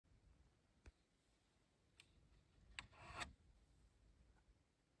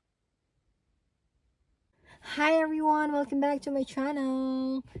everyone, welcome back to my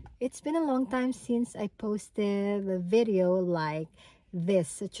channel. It's been a long time since I posted a video like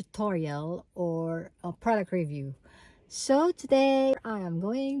this, a tutorial or a product review. So today I am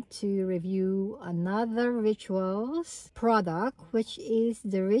going to review another Rituals product, which is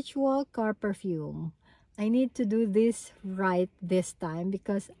the Ritual Car Perfume. I need to do this right this time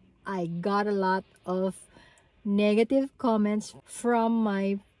because I got a lot of negative comments from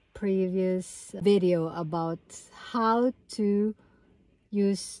my previous video about how to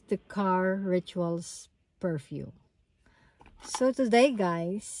use the Car Rituals perfume. So today,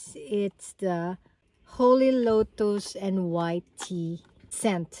 guys, it's the Holy Lotus and White Tea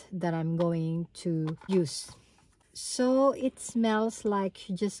scent that I'm going to use. So it smells like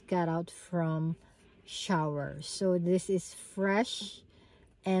you just got out from shower. So this is fresh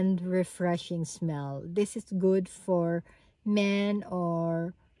and refreshing smell. This is good for men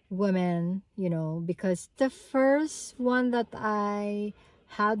or women, you know, because the first one that I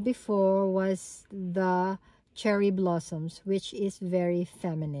had before was the cherry blossoms, which is very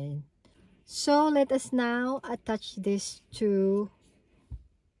feminine. So let us now attach this to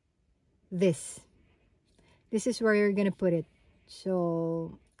this. This is where you're gonna put it.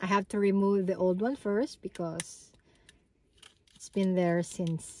 So I have to remove the old one first because it's been there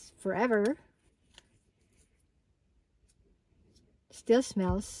since forever. Still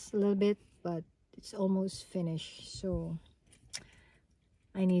smells a little bit, but it's almost finished, so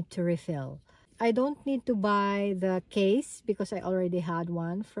I need to refill. I don't need to buy the case because I already had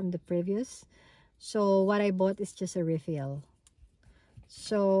one from the previous. So what I bought is just a refill.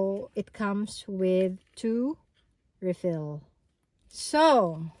 So it comes with 2 refill.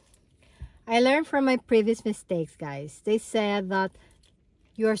 So I learned from my previous mistakes, guys. They said that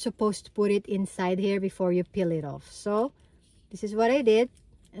you're supposed to put it inside here before you peel it off. So this is what I did,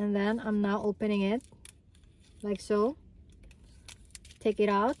 and then I'm now opening it like so. Take it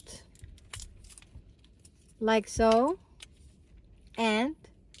out like so, and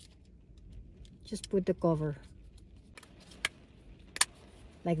just put the cover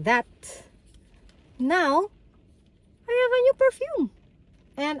like that. Now I have a new perfume,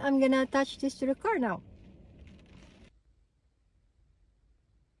 and I'm gonna attach this to the car now.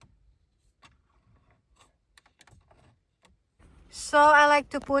 So I like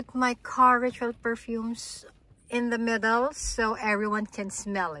to put my Car Ritual perfumes in the middle so everyone can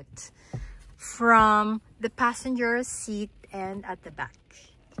smell it from the passenger seat and at the back,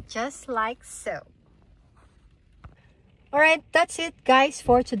 just like so. Alright, that's it, guys,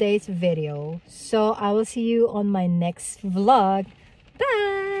 for today's video. So I will see you on my next vlog.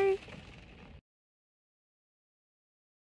 Bye!